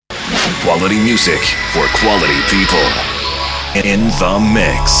Quality music for quality people. In the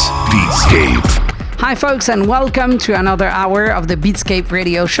mix, Beatscape. Hi folks, and welcome to another hour of the Beatscape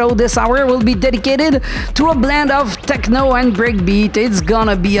radio show. This hour will be dedicated to a blend of techno and breakbeat. It's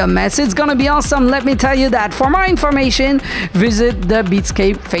gonna be a mess. It's gonna be awesome, let me tell you that. For more information, visit the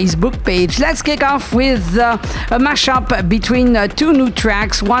Beatscape Facebook page. Let's kick off with a mashup between two new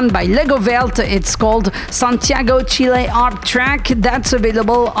tracks. One by LEGOWELT. It's called Santiago, Chile Art Track. That's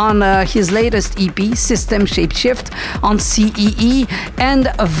available on his latest EP, System Shapeshift, on C.E.E. And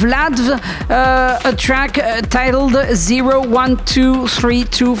Vladw, a track titled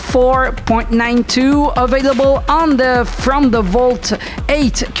 012324.92, available on the From the Vault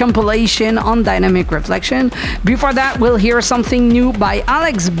 8 compilation on Dynamic Reflection. Before that, we'll hear something new by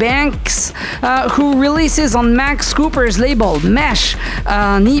Alex Banks, who releases on Max Cooper's label Mesh,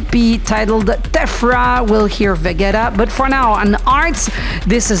 an EP titled Tephra. We'll hear Vegueta, but for now on Arts,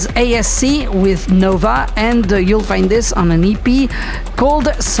 this is ASC with Nova, and you'll find this on an EP called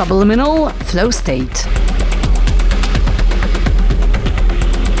Subliminal Flow State.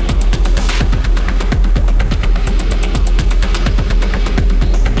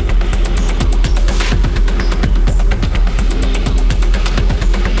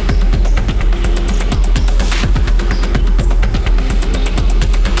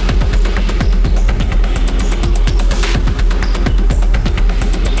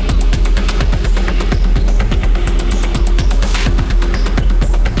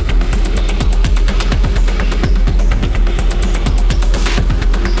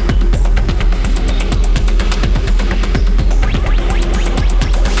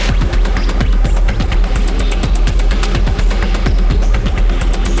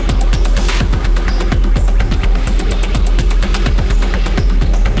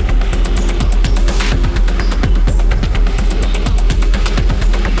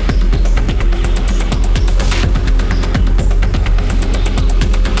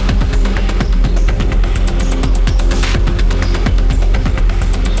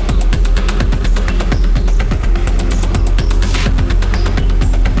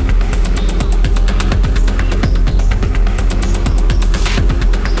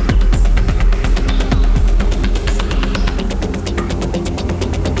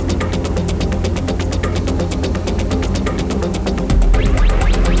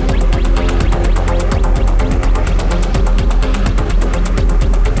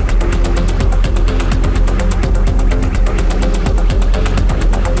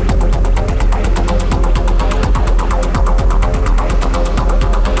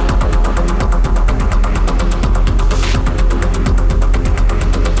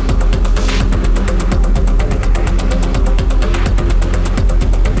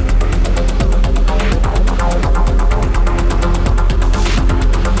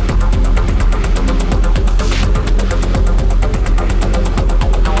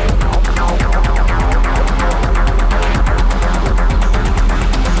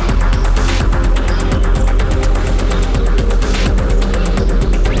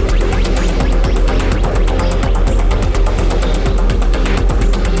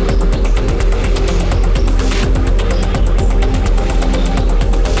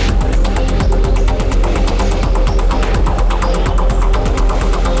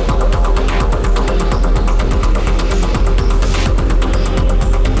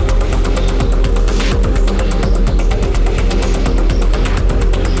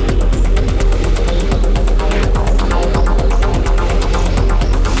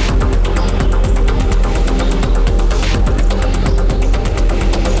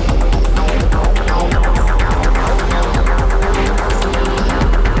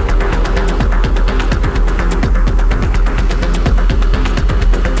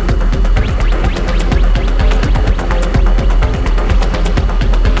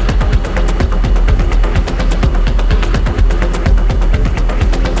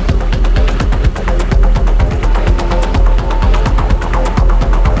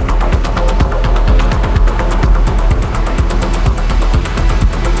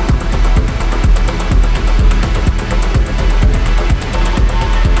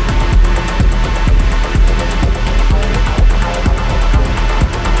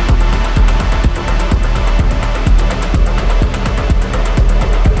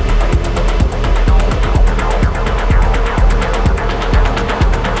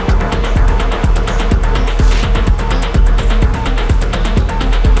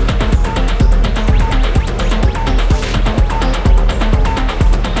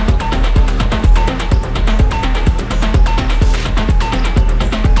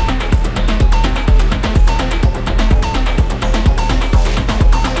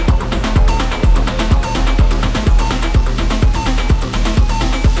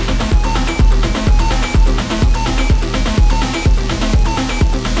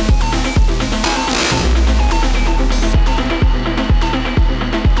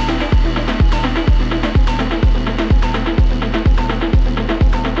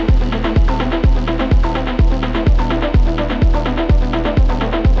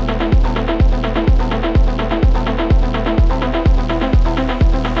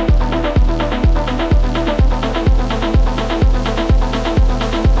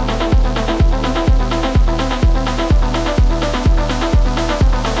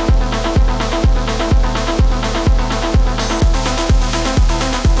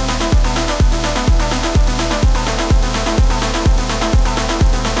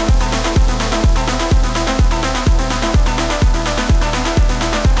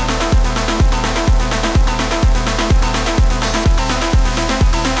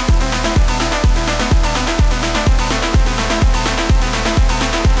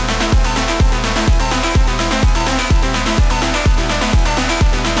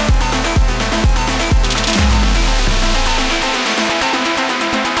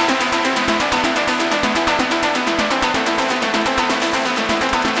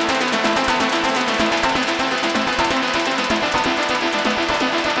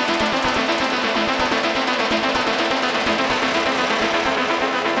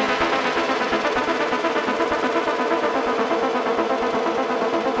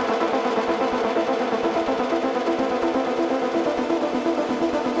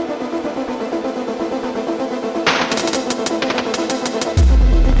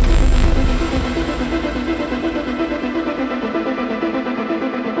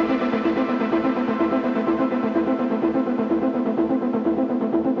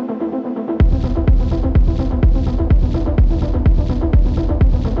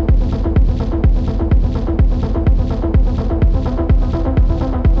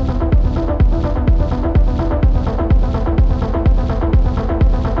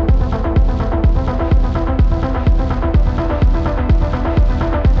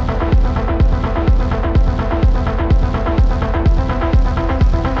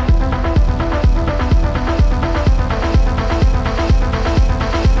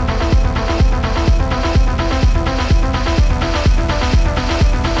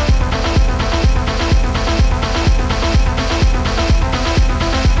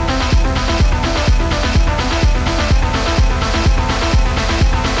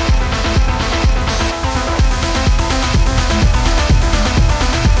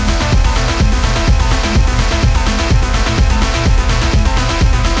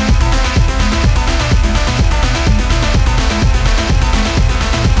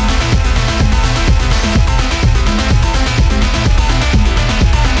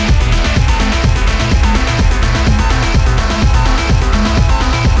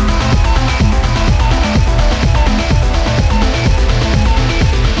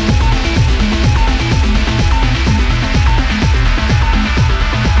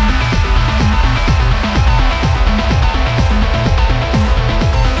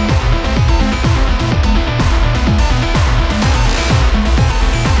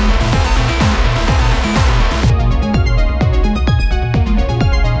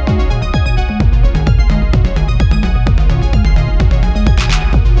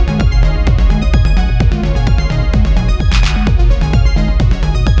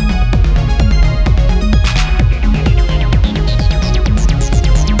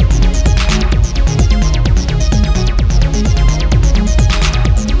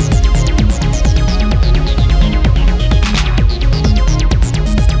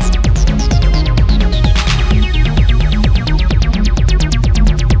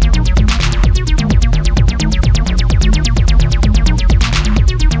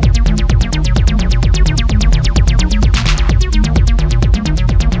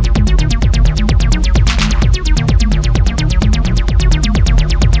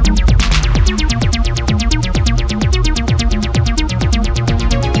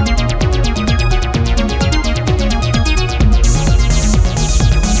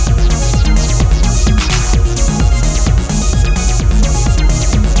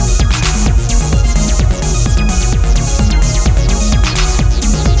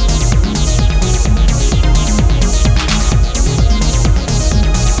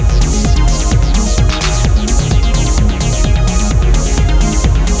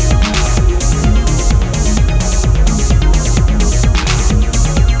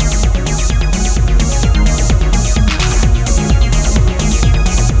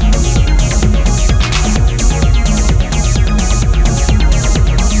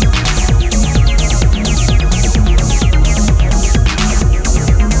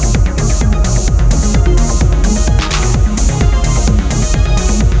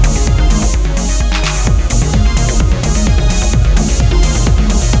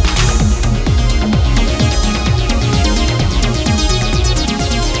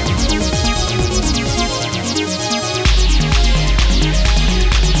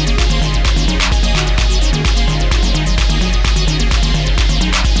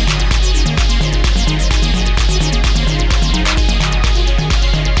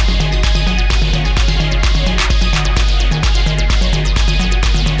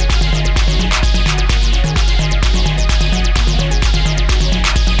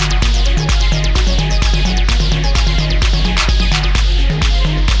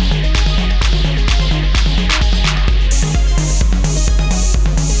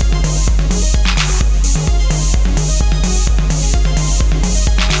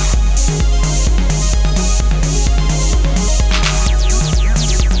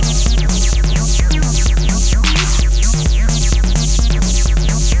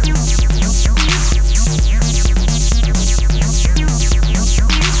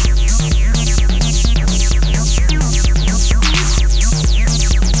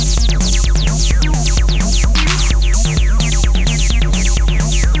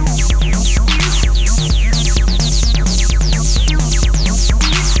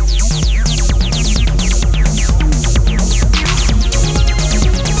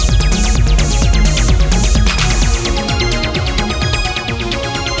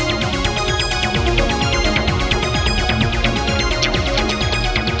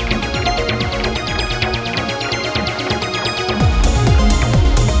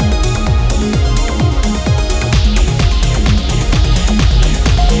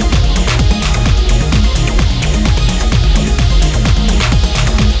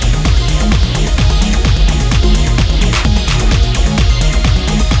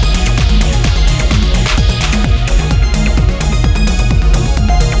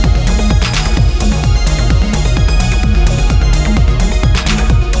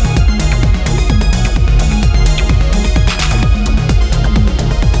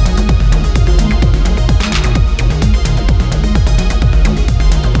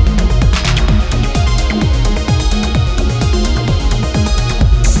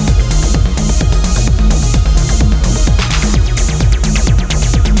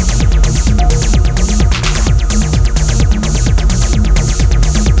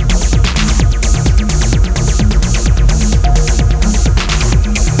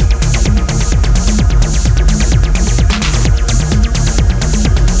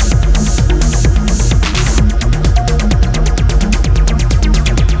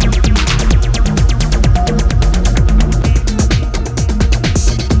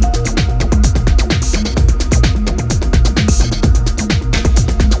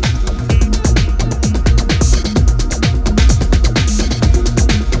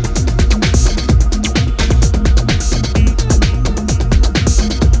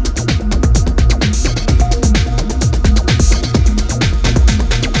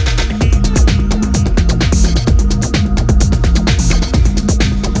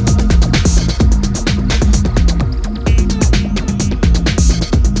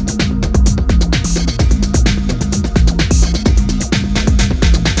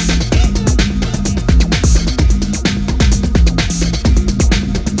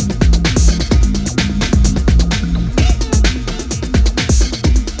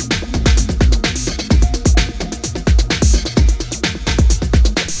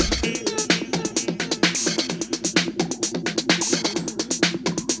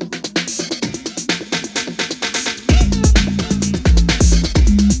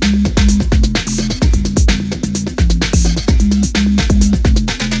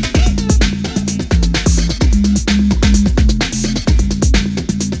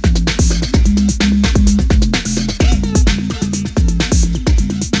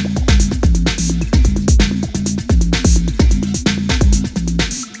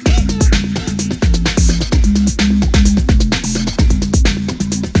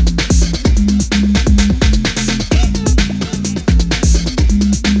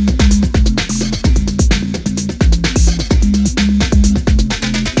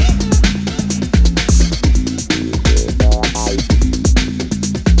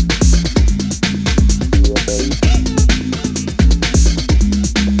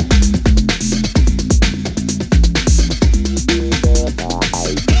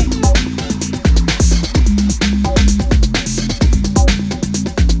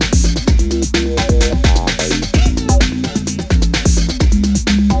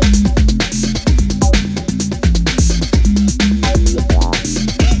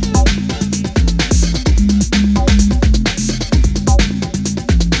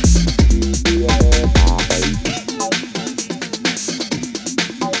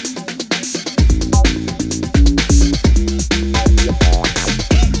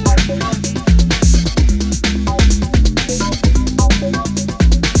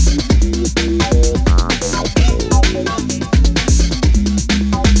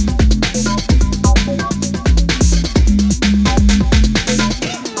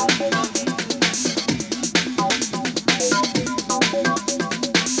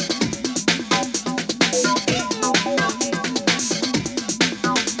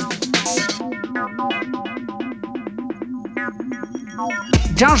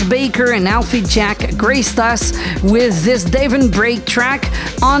 Josh Baker and Alfie Jack graced us with this Devon break track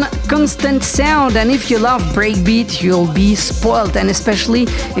on Constant Sound. And if you love breakbeat, you'll be spoiled. And especially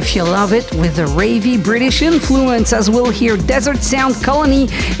if you love it with a ravey British influence, as we'll hear Desert Sound Colony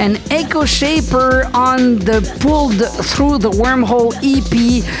and Echo Shaper on the Pulled Through the Wormhole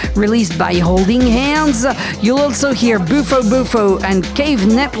EP released by Holding Hands. You'll also hear BUFOBUFO and Cave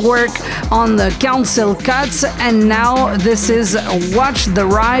Network on the Kouncil cuts. And now this is Watch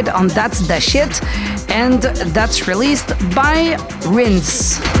the Ride on That's the Shit, and that's released by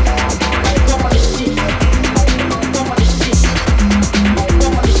Rinse.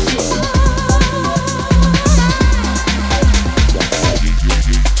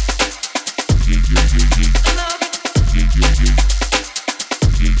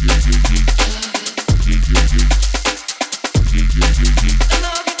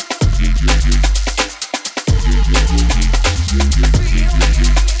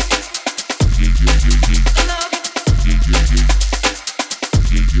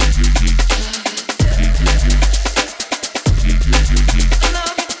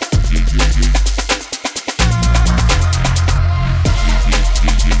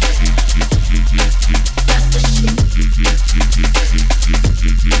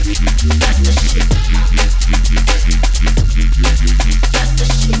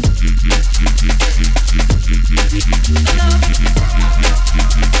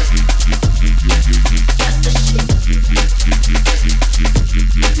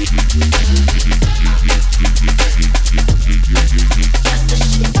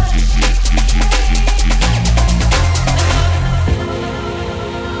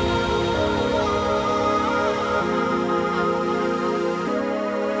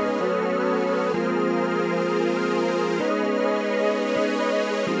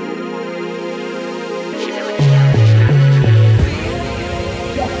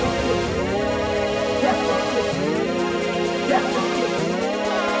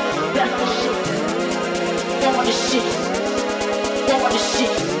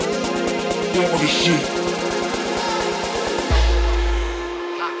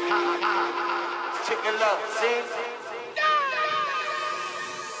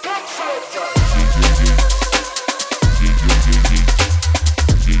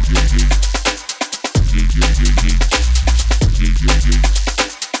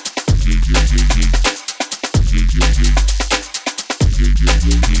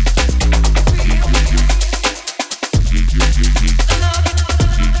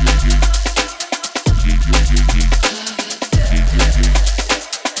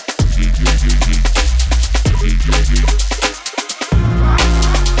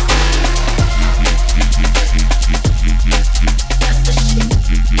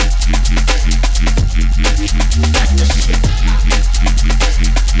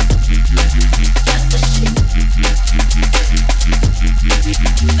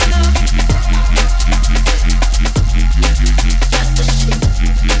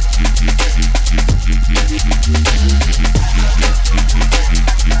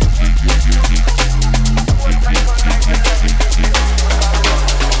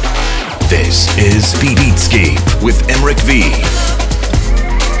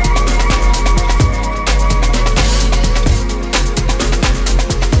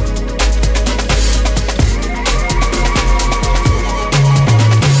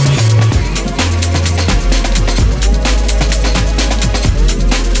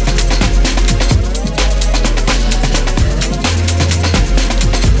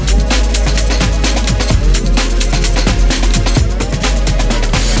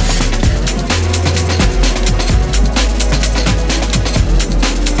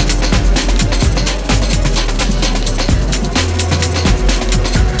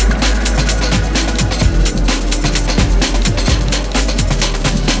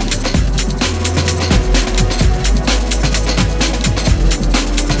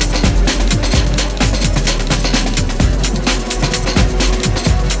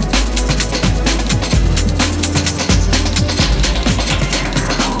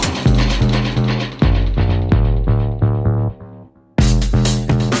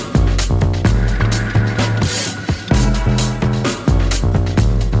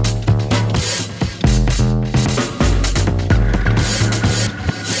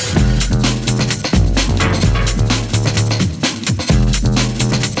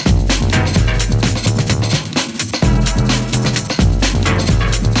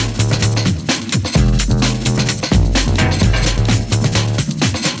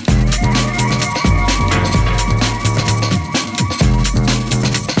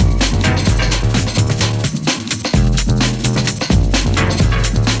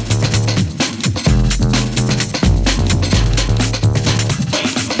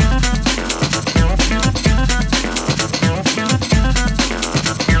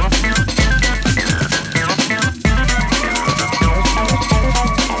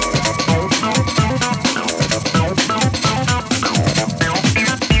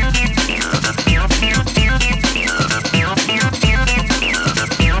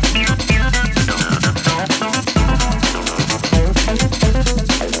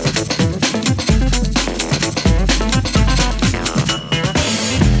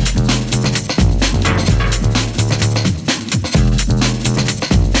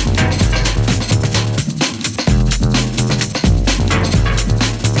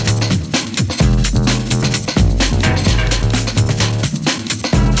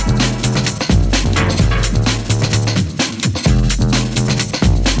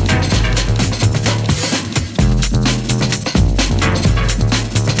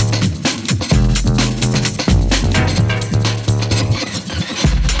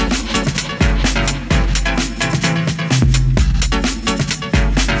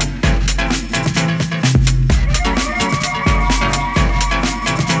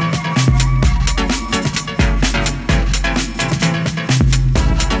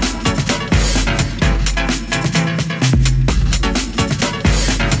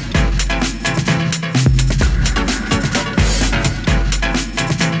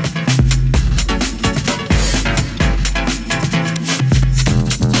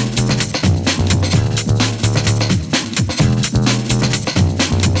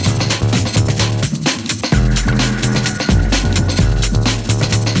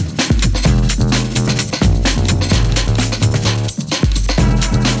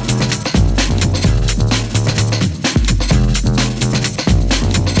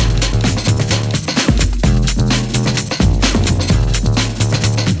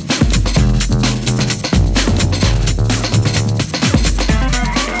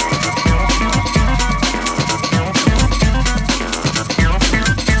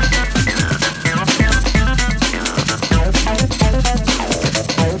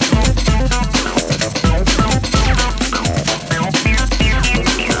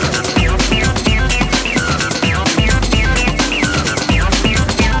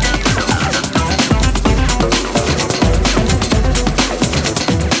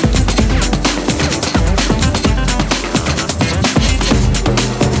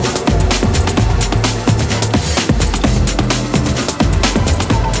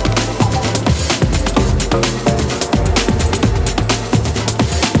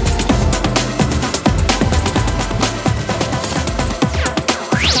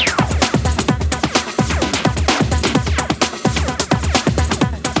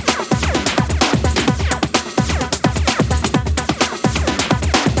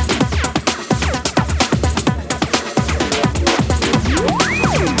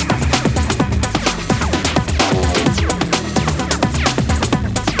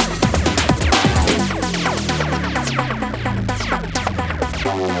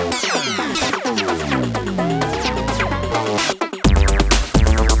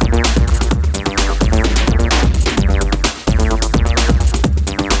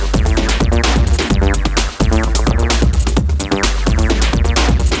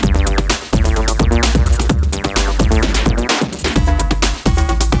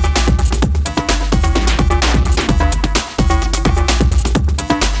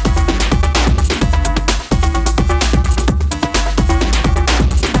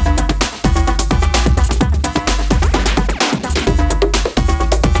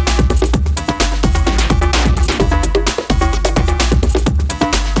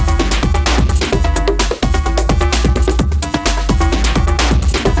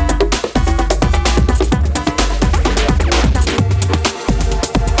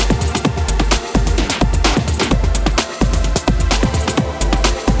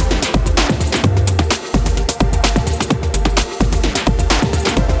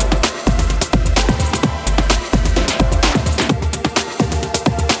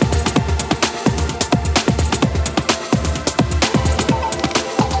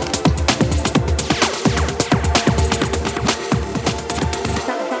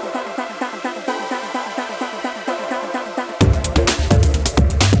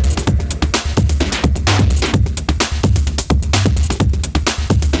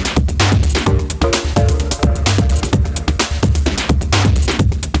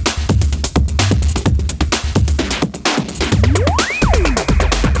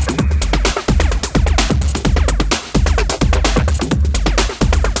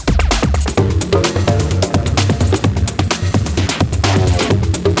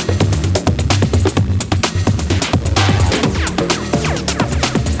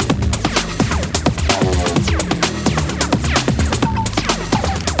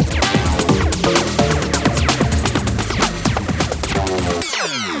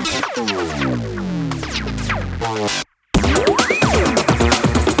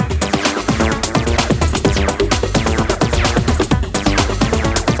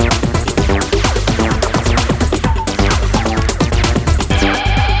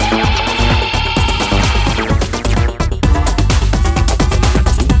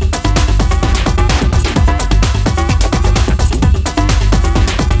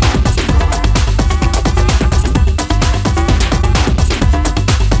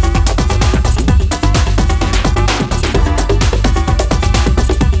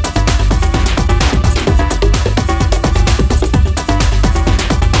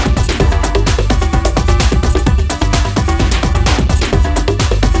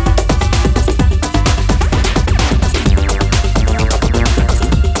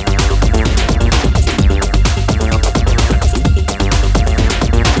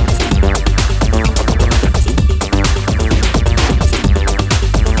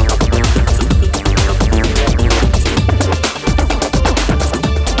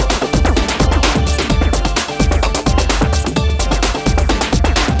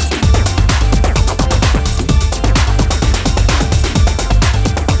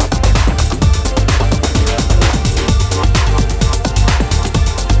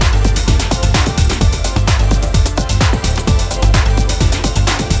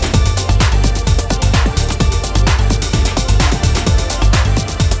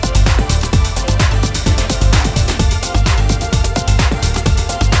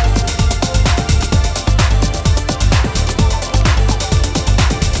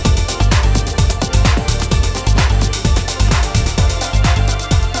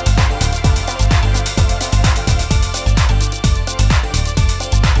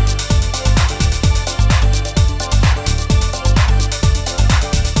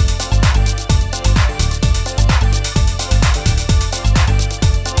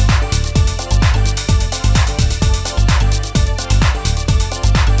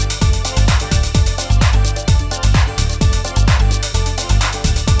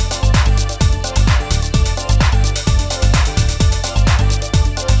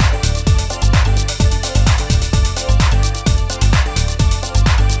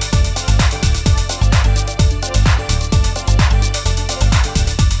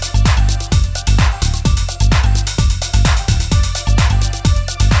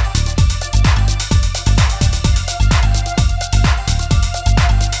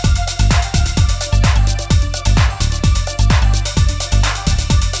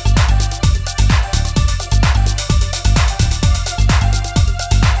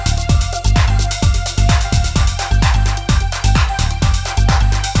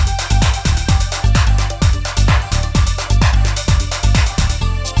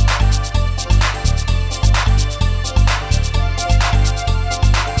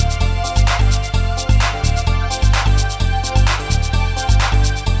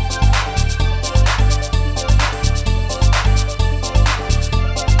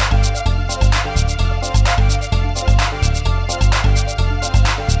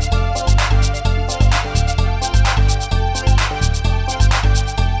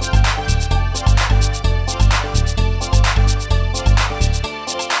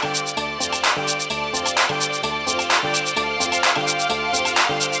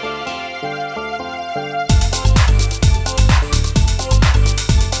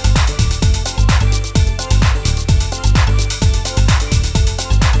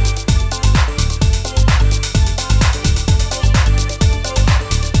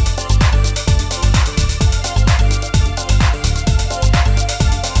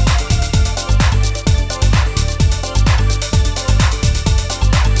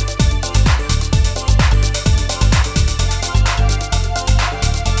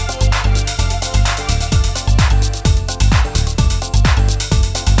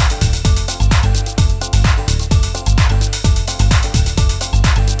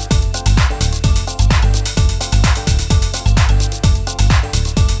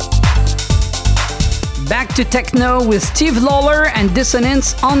 to Techno with Steve LAWLER and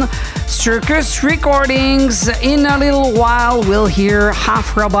Dissonance on Circus Recordings. In a little while, we'll hear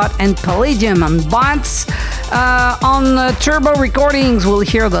Half Robot and Palladium on Bots. On Turbo Recordings, we'll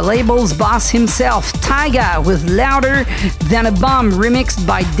hear the label's boss himself, Tiga, with Louder Than a Bomb, remixed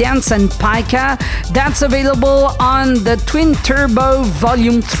by Dance and Pika. That's available on the Twin Turbo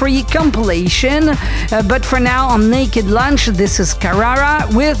Volume 3 compilation. But for now, on Naked Lunch, this is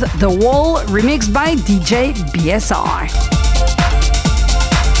CARARA with The Wall, remixed by DJ BSR.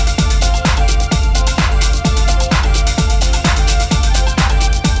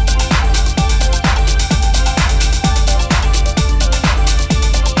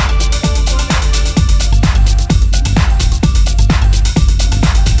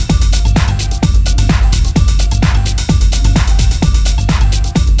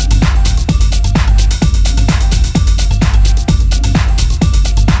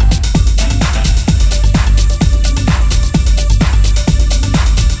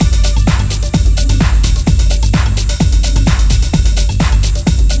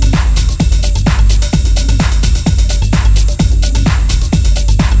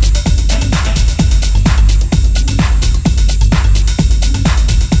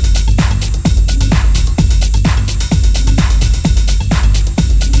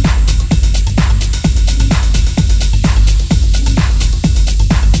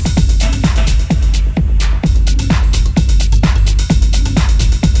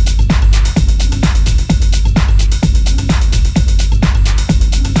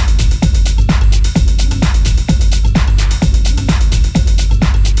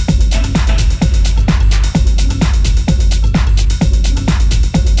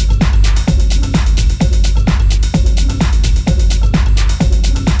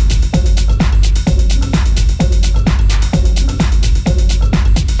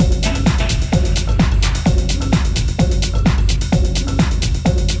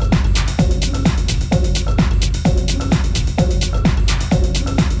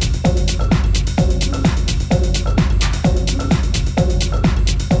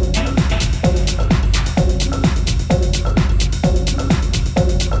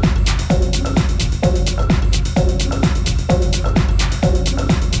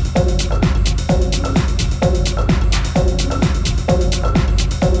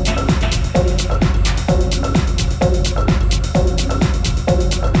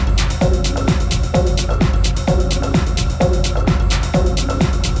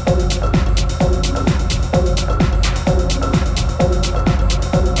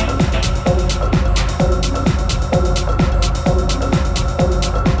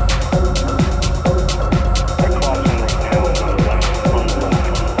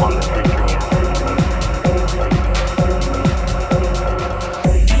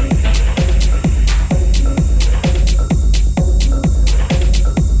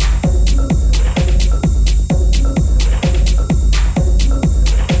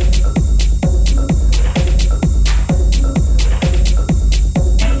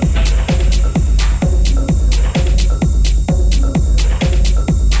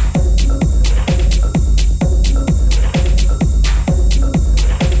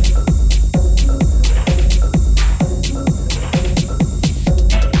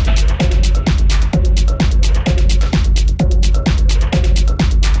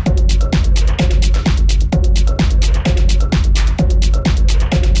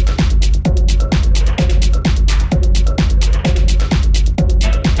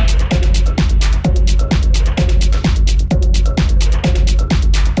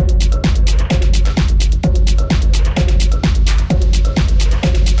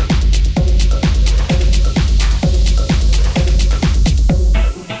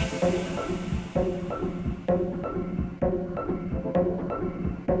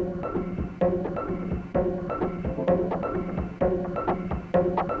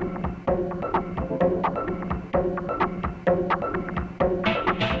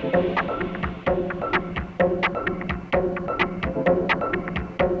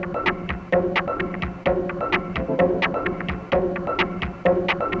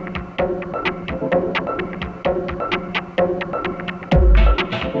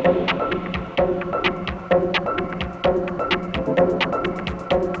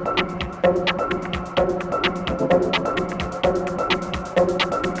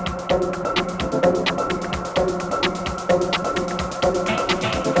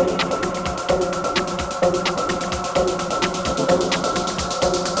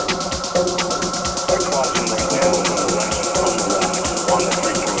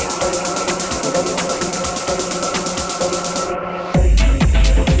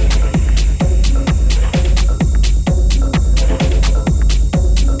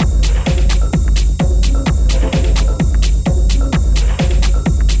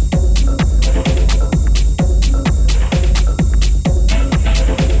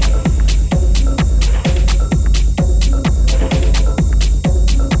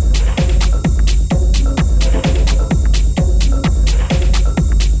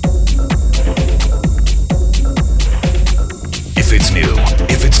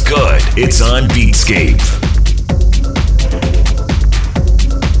 It's on Beatscape.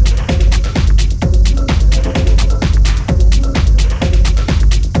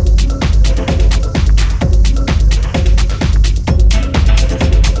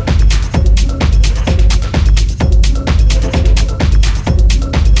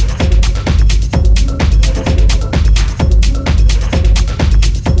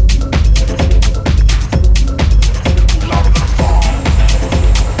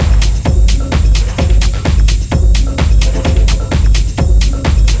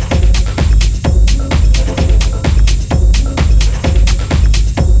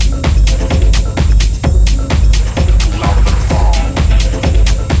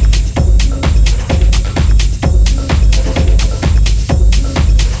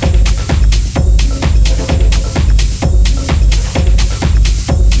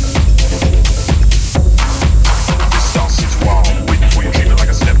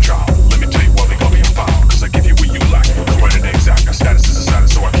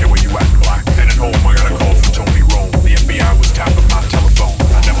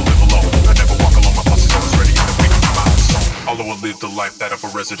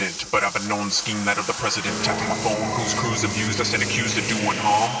 Scheme that of the president, tapping my phone, whose crews abused, I stand accused of doing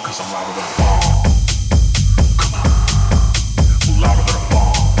harm, cause I'm louder than a bomb. Come on, louder than a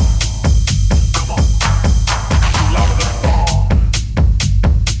bomb. Come on, louder than a bomb.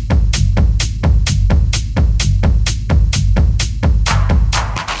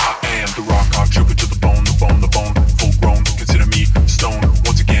 I am the rock, I'll choke it to the bone, full grown, consider me stone.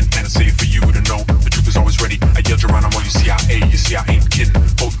 Once again, and I say it for you to know, the truth is always ready. I yell Geronimo, you see I ain't kidding.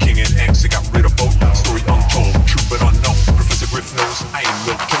 Both king and X, I got rid of both. Story untold, true but unknown. Professor Griff knows I ain't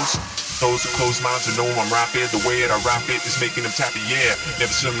milk toast. Those who close minds to know I'm rapid. The way that I rap it is making them tappy, yeah.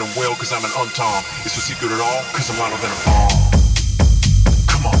 Never send them well cause I'm an untom. It's no secret at all cause I'm louder than a bomb.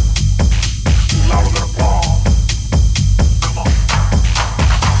 Come on, louder than a bomb. Come on,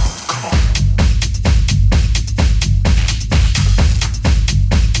 come on.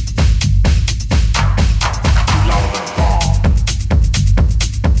 Louder than a bomb.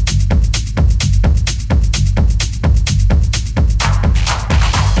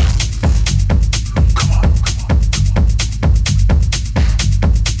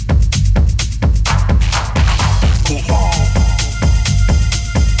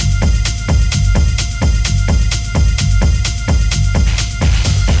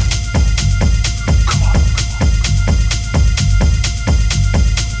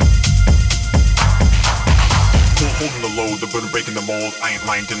 I ain't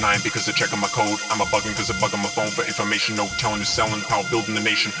lying, denying because they're checking my code. I'm a bugging because they're bugging my phone for information. No telling who's selling, power building the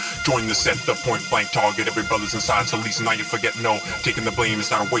nation. Join the set, the point blank target. Every brother's inside, so at least now you forget no. Taking the blame is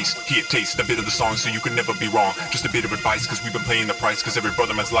not a waste. Here, taste a bit of the song so you can never be wrong. Just a bit of advice because we've been paying the price. Because every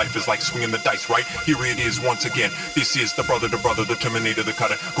brother man's life is like swinging the dice, right? Here it is once again. This is the brother, the terminator, the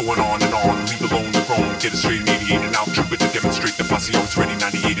cutter. Going on and on, leave alone the throne. Get it straight in 88 and out. Trooper to demonstrate the posse always ready.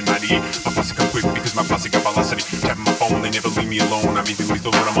 98 and 98. My posse come quick because my posse got velocity. Tapping my phone, they never leave me alone. I'm even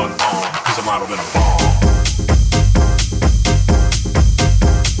lethal when I'm unarmed. Cause I'm louder than a bomb.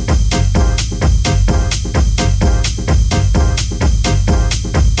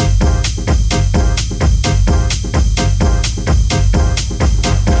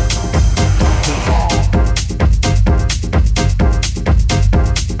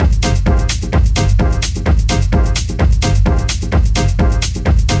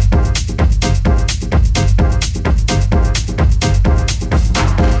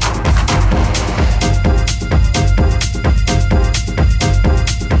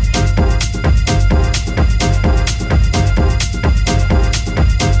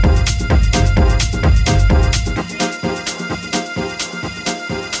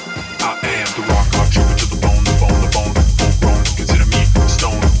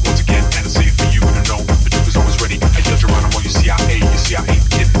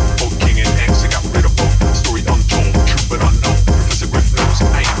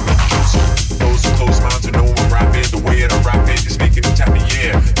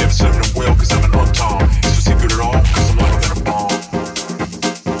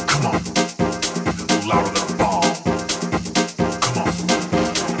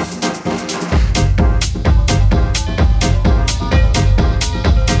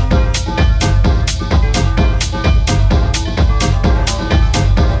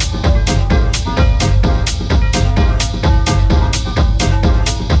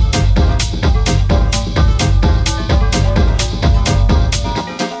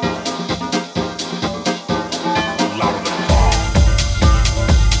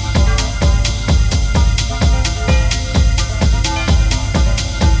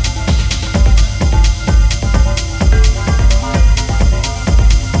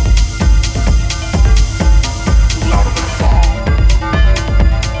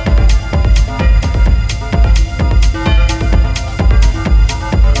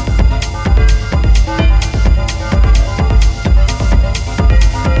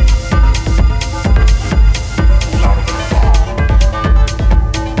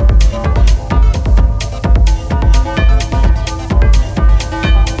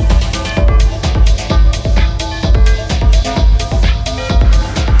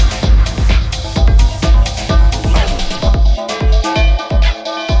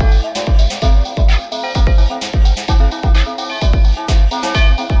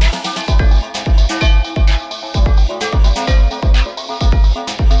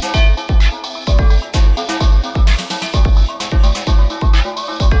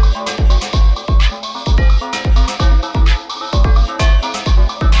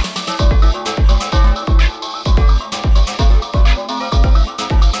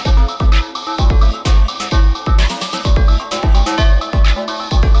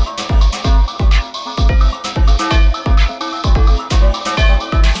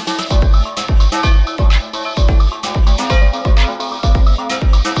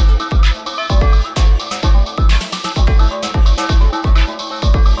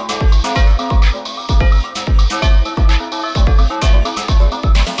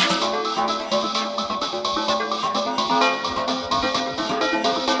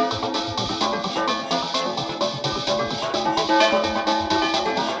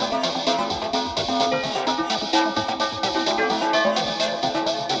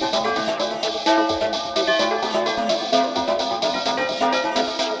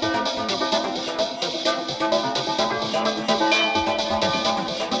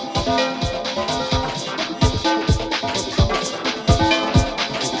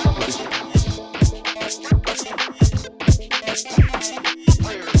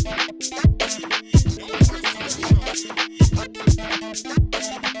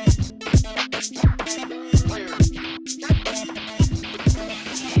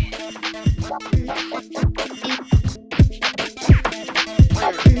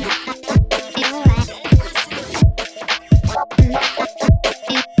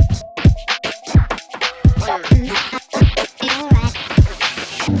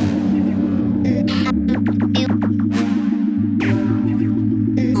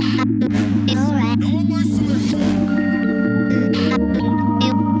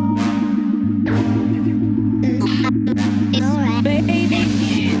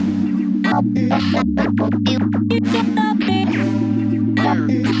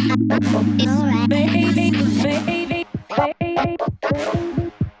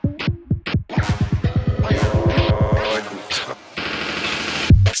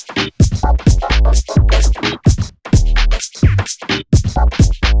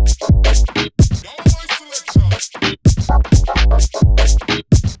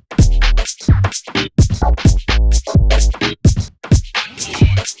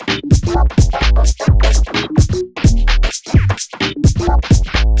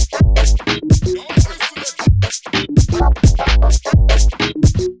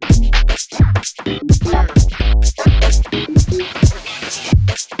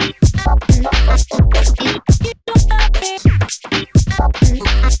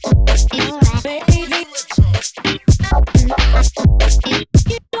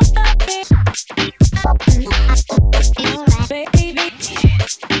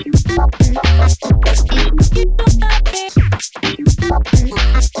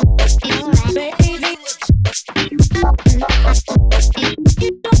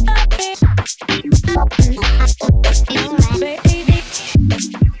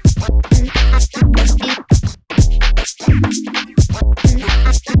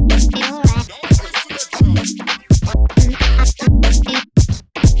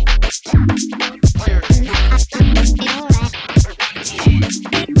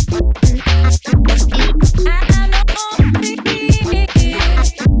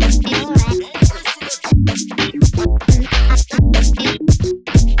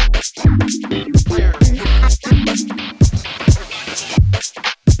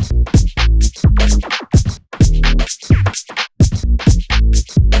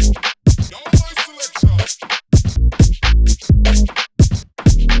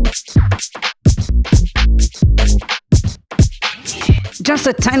 Just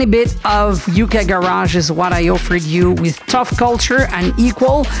a tiny bit of UK Garage is what I offered you with TUFF Culture and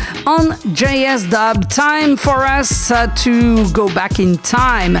Equal on JS Dub. Time for us to go back in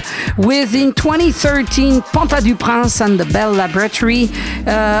time with, in 2013, PANTHA du Prince and the Bell Laboratory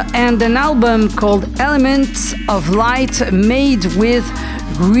and an album called Elements of Light, made with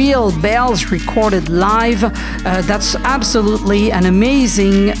real bells recorded live. That's absolutely an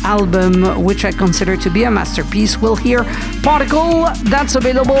amazing album, which I consider to be a masterpiece. We'll hear Particle, that's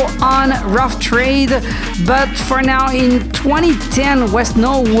available on Rough Trade. But for now, in 2010, West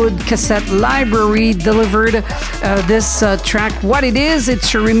Norwood Cassette Library delivered this track. What it is,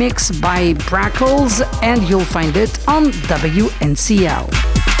 it's a remix by Brackles, and you'll find it on WNCL.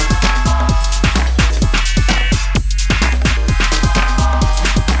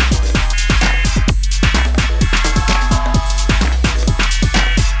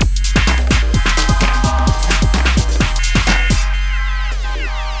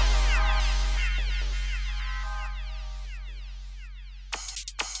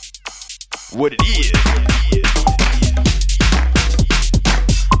 What it is.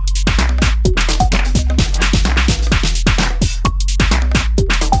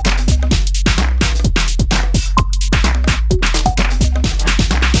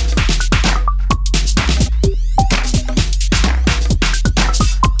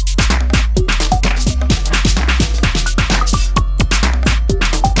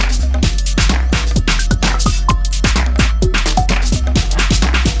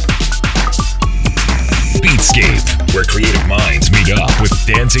 Beatscape, where creative minds meet up with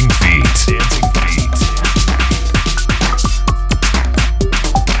dancing feet.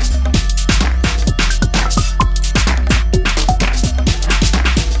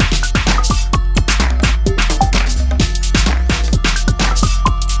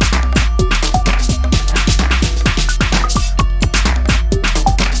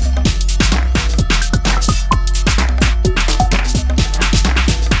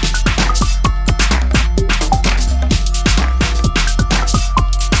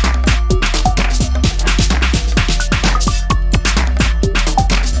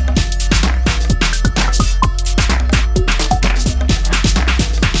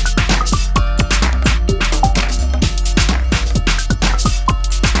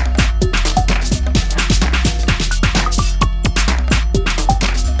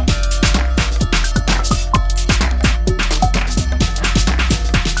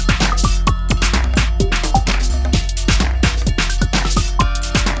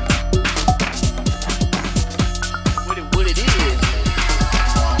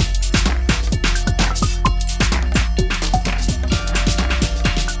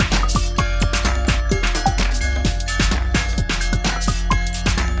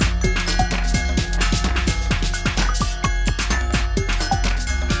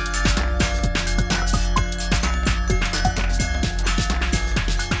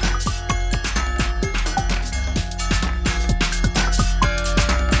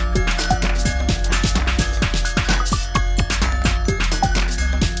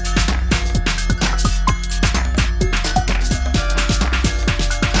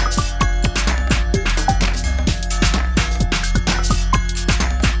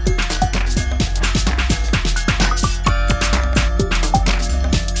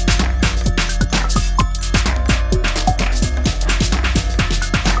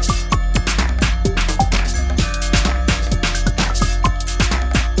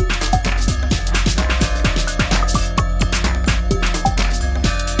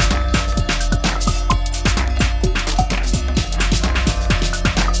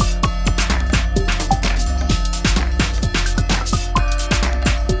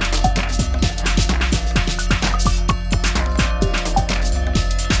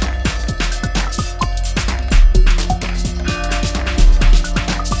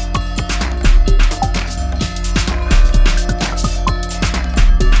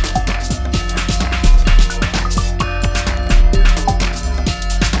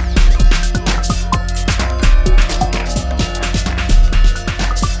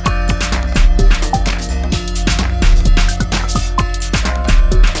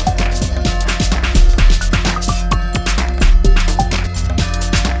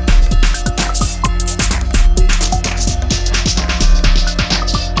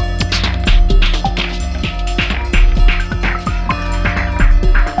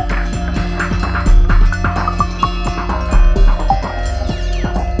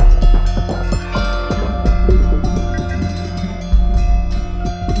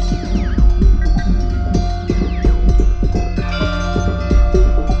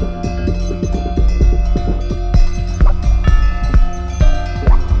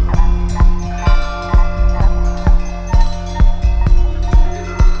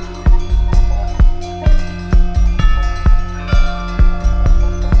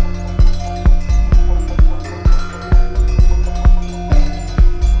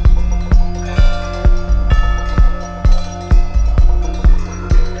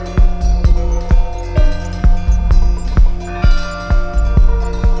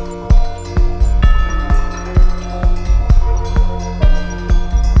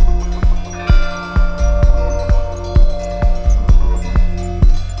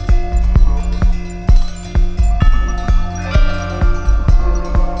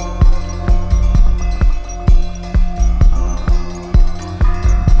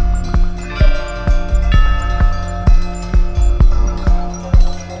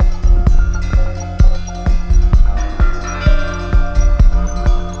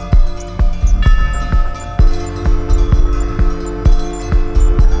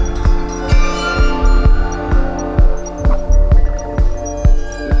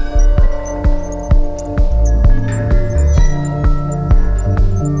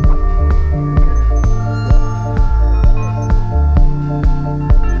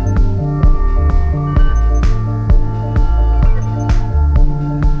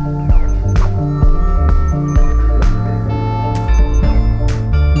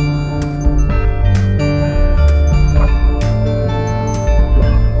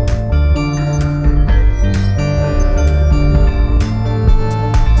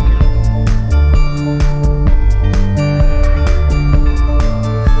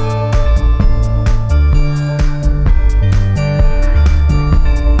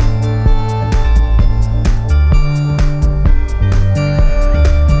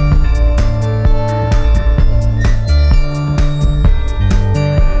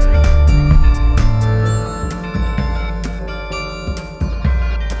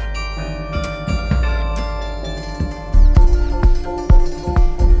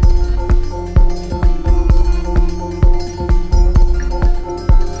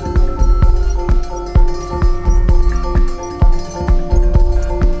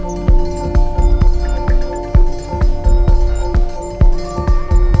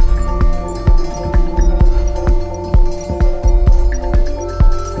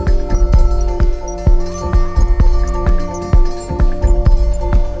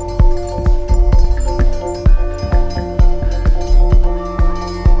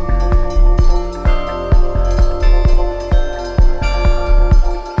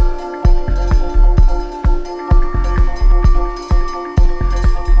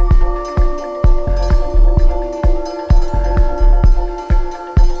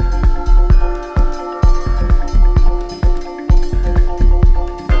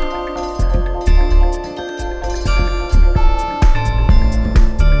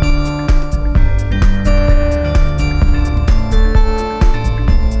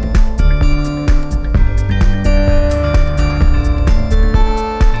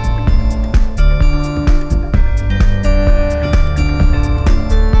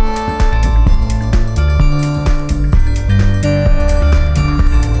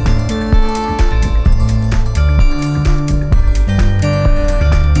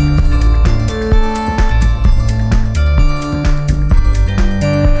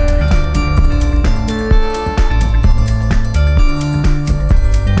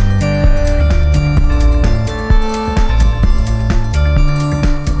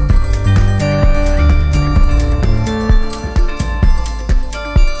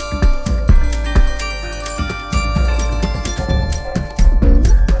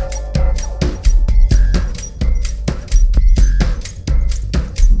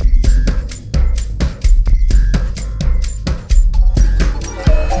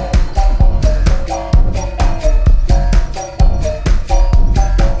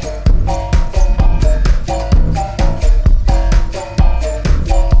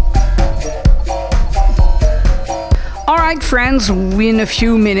 right, friends, in a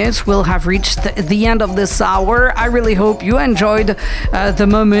few minutes we'll have reached the end of this hour. I really hope you enjoyed the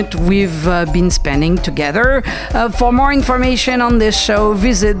moment we've been spending together. For more information on this show,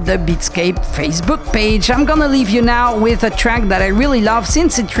 visit the Beatscape Facebook page. I'm gonna leave you now with a track that I really love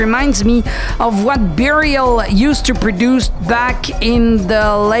since it reminds me of what Burial used to produce back in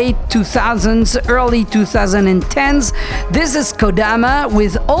the late 2000s, early 2010s. This is Kodama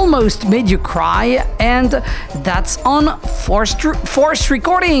with Almost Made You Cry, and that's on Forced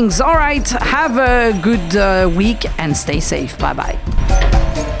Recordings. All right, have a good week and stay safe. Bye-bye.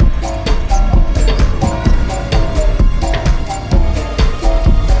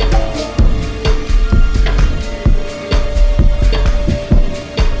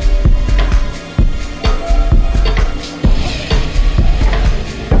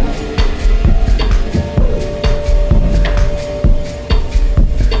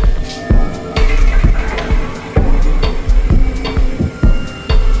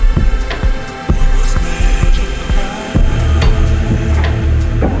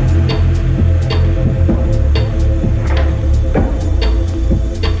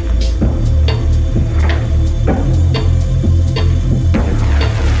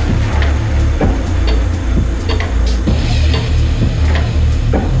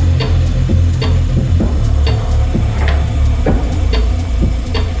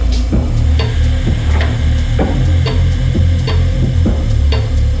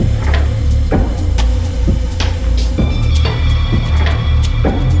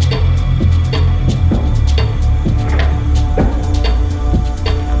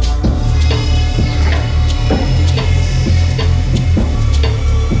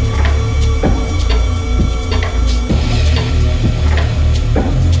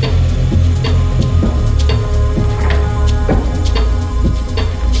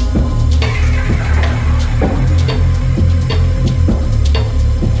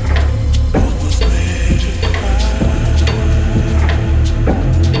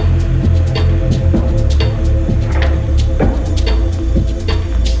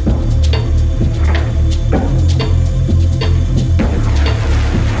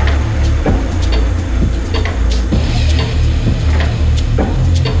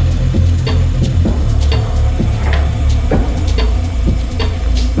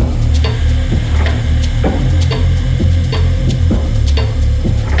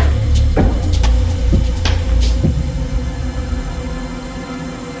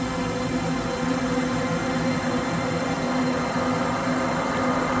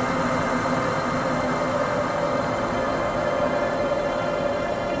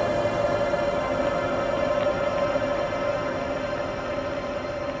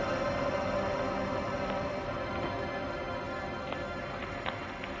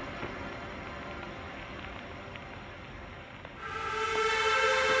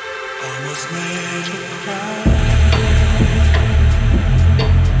 Almost made you cry.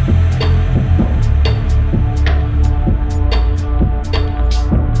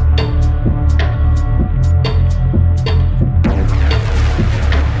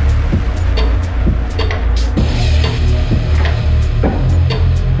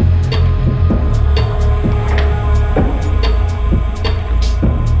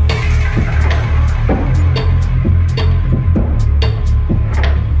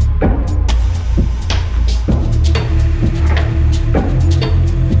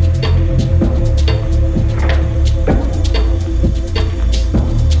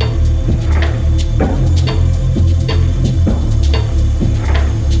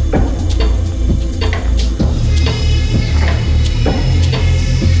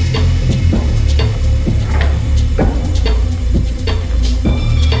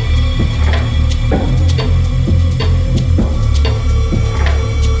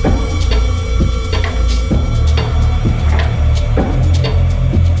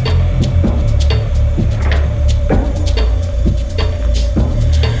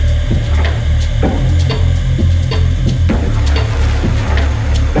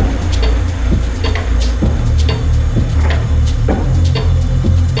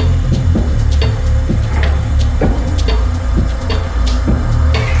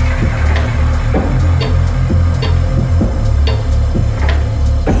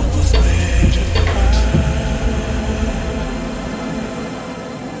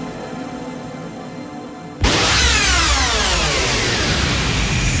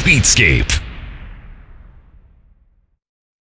 Beatscape.